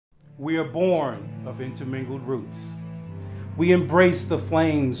We are born of intermingled roots. We embrace the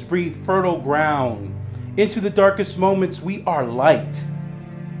flames, breathe fertile ground. Into the darkest moments, we are light.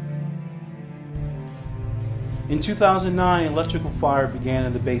 In 2009, electrical fire began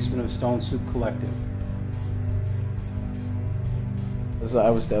in the basement of Stone Soup Collective. I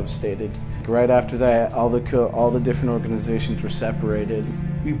was devastated. Right after that, all the different organizations were separated.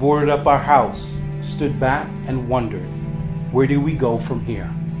 We boarded up our house, stood back, and wondered, where do we go from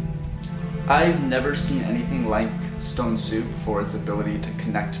here? I've never seen anything like Stone Soup for its ability to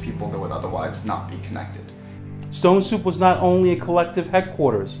connect people that would otherwise not be connected. Stone Soup was not only a collective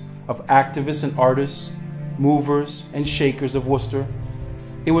headquarters of activists and artists, movers and shakers of Worcester,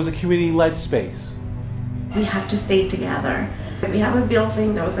 it was a community-led space. We have to stay together. We have a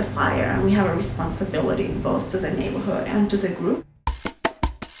building, there was a fire, and we have a responsibility both to the neighborhood and to the group.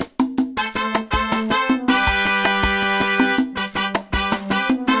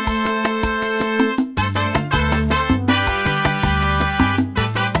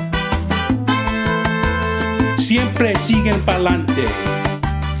 Siempre siguen pa'lante.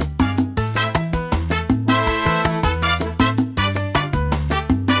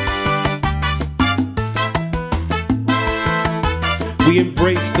 We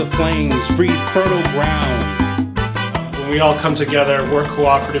embrace the flames, breathe fertile ground. When we all come together, work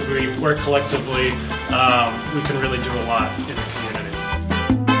cooperatively, work collectively, we can really do a lot in the community.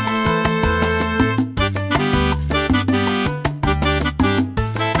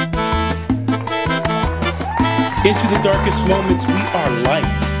 Into the darkest moments, we are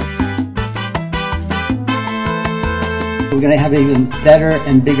light. We're going to have an even better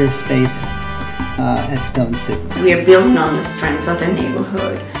and bigger space at Stone Soup. We are building on the strengths of the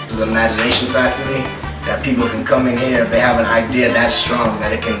neighborhood. It's an imagination factory that people can come in here if they have an idea that strong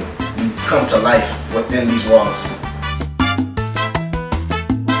that it can come to life within these walls.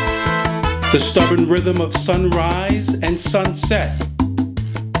 The stubborn rhythm of sunrise and sunset.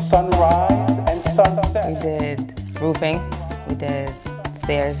 Sunrise and sunset. We did roofing, we did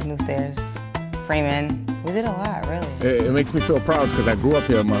stairs, new stairs, framing. We did a lot, really. It makes me feel proud because I grew up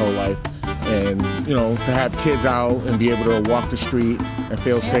here my whole life. And, you know, to have kids out and be able to walk the street and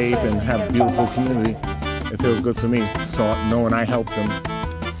feel safe and have a beautiful community, it feels good for me. So knowing I helped them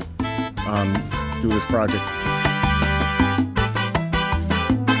do this project.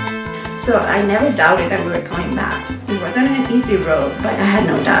 So I never doubted that we were coming back. It wasn't an easy road, but I had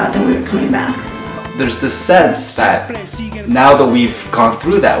no doubt that we were coming back. There's this sense that now that we've gone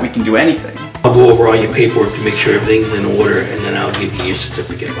through that, we can do anything. I'll go over all your paperwork to make sure everything's in order, and then I'll give you your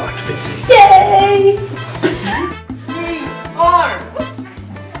certificate of occupancy. Yay! We are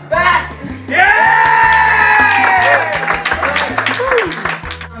back!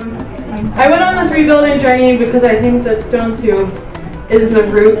 I went on this rebuilding journey because I think that Stone Soup is the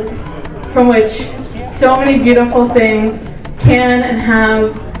root from which so many beautiful things can and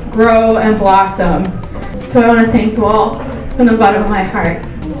have grow and blossom. So I want to thank you all from the bottom of my heart.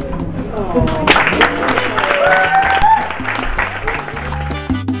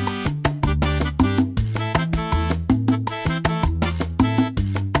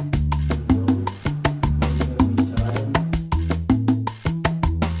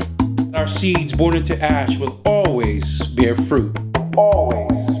 Our seeds born into ash will always bear fruit. Always.